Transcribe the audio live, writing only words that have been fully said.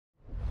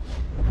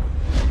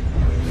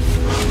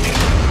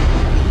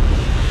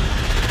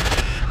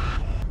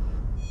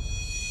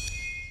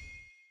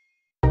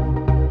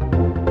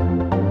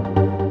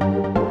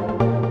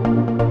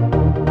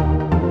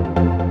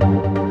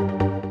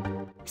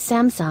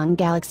Samsung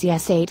Galaxy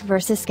S8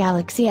 vs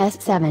Galaxy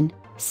S7.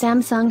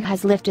 Samsung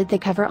has lifted the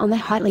cover on the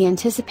hotly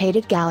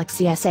anticipated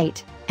Galaxy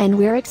S8, and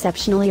we're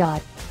exceptionally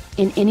odd.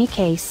 In any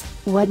case,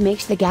 what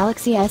makes the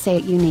Galaxy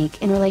S8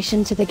 unique in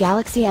relation to the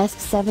Galaxy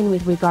S7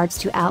 with regards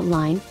to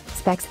outline,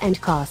 specs and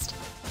cost?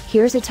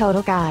 Here's a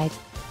total guide.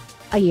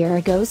 A year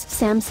ago's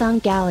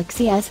Samsung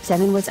Galaxy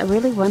S7 was a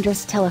really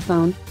wondrous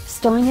telephone,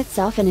 stowing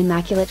itself an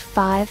immaculate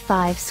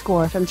 5.5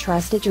 score from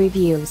trusted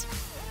reviews.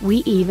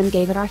 We even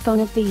gave it our Phone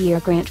of the Year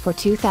grant for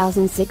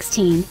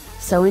 2016,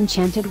 so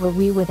enchanted were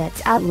we with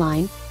its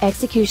outline,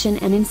 execution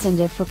and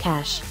incentive for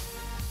cash.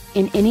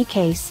 In any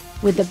case,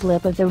 with the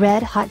blip of the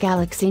red-hot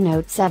Galaxy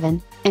Note 7,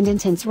 and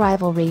intense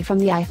rivalry from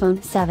the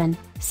iPhone 7,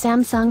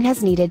 Samsung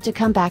has needed to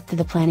come back to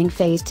the planning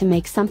phase to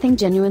make something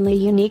genuinely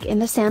unique in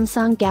the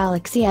Samsung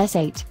Galaxy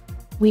S8.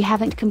 We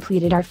haven't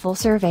completed our full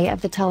survey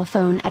of the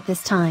telephone at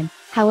this time,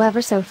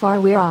 however so far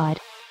we're odd.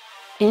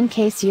 In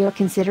case you're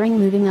considering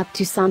moving up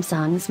to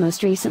Samsung's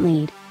most recent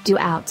lead, due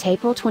out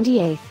April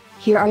 28,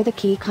 here are the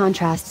key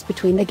contrasts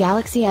between the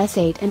Galaxy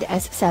S8 and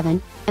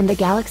S7, and the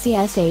Galaxy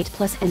S8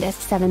 Plus and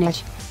S7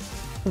 Edge.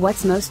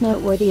 What's most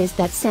noteworthy is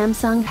that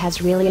Samsung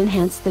has really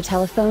enhanced the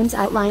telephone's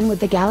outline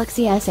with the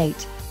Galaxy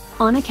S8.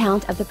 On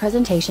account of the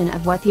presentation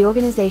of what the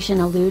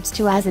organization alludes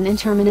to as an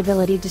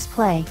interminability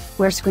display,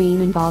 where screen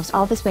involves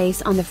all the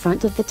space on the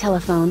front of the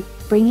telephone,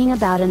 bringing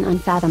about an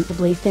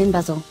unfathomably thin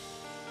bezel.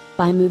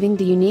 By moving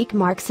the unique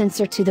mark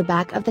sensor to the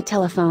back of the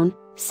telephone,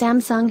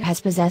 Samsung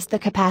has possessed the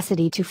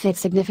capacity to fit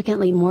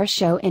significantly more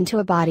show into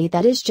a body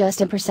that is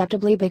just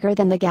imperceptibly bigger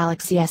than the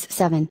Galaxy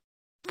S7.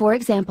 For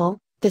example,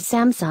 the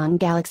Samsung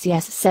Galaxy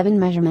S7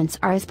 measurements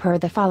are as per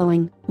the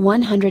following: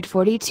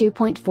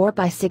 142.4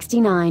 by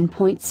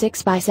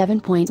 69.6 by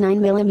 7.9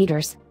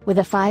 mm, with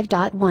a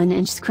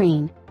 5.1-inch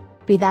screen.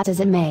 Be that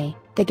as it may,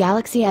 the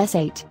Galaxy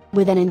S8,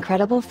 with an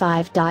incredible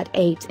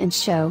 5.8-inch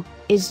show,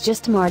 is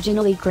just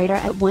marginally greater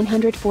at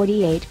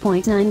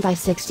 148.9 by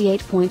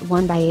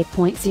 68.1 by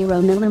 8.0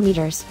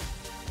 mm.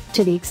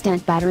 To the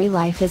extent battery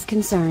life is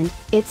concerned,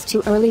 it's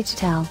too early to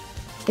tell.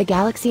 The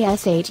Galaxy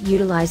S8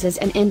 utilizes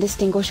an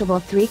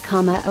indistinguishable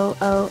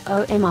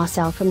 3,000 mAh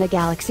cell from the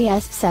Galaxy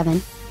S7,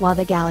 while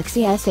the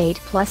Galaxy S8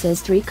 Plus's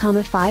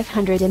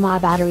 3,500 mAh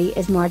battery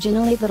is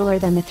marginally littler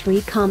than the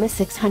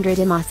 3,600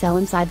 mAh cell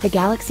inside the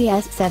Galaxy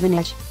S7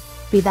 Edge.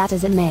 Be that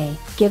as it may,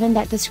 given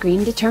that the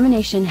screen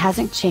determination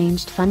hasn't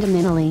changed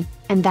fundamentally,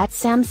 and that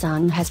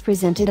Samsung has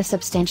presented a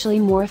substantially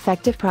more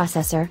effective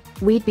processor,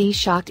 we'd be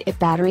shocked if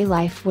battery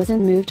life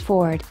wasn't moved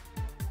forward.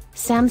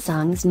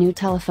 Samsung's new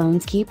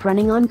telephones keep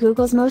running on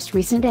Google's most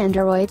recent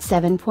Android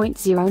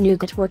 7.0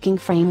 Nougat working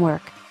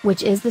framework,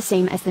 which is the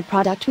same as the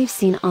product we've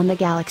seen on the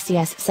Galaxy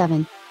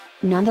S7.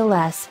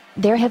 Nonetheless,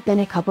 there have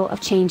been a couple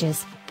of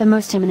changes, the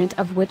most imminent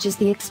of which is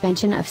the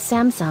expansion of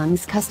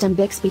Samsung's custom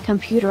Bixby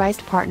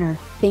computerized partner,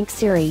 Think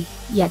Siri,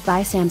 yet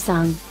by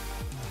Samsung.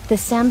 The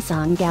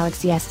Samsung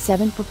Galaxy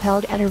S7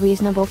 propelled at a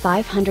reasonable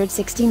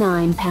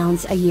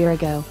 £569 a year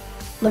ago.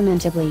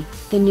 Lamentably,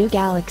 the new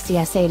Galaxy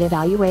S8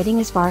 evaluating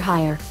is far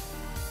higher.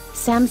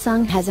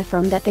 Samsung has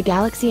affirmed that the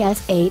Galaxy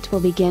S8 will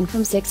begin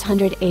from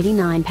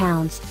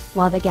 £689,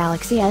 while the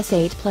Galaxy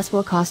S8 Plus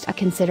will cost a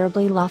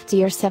considerably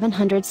loftier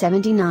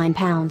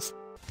 £779.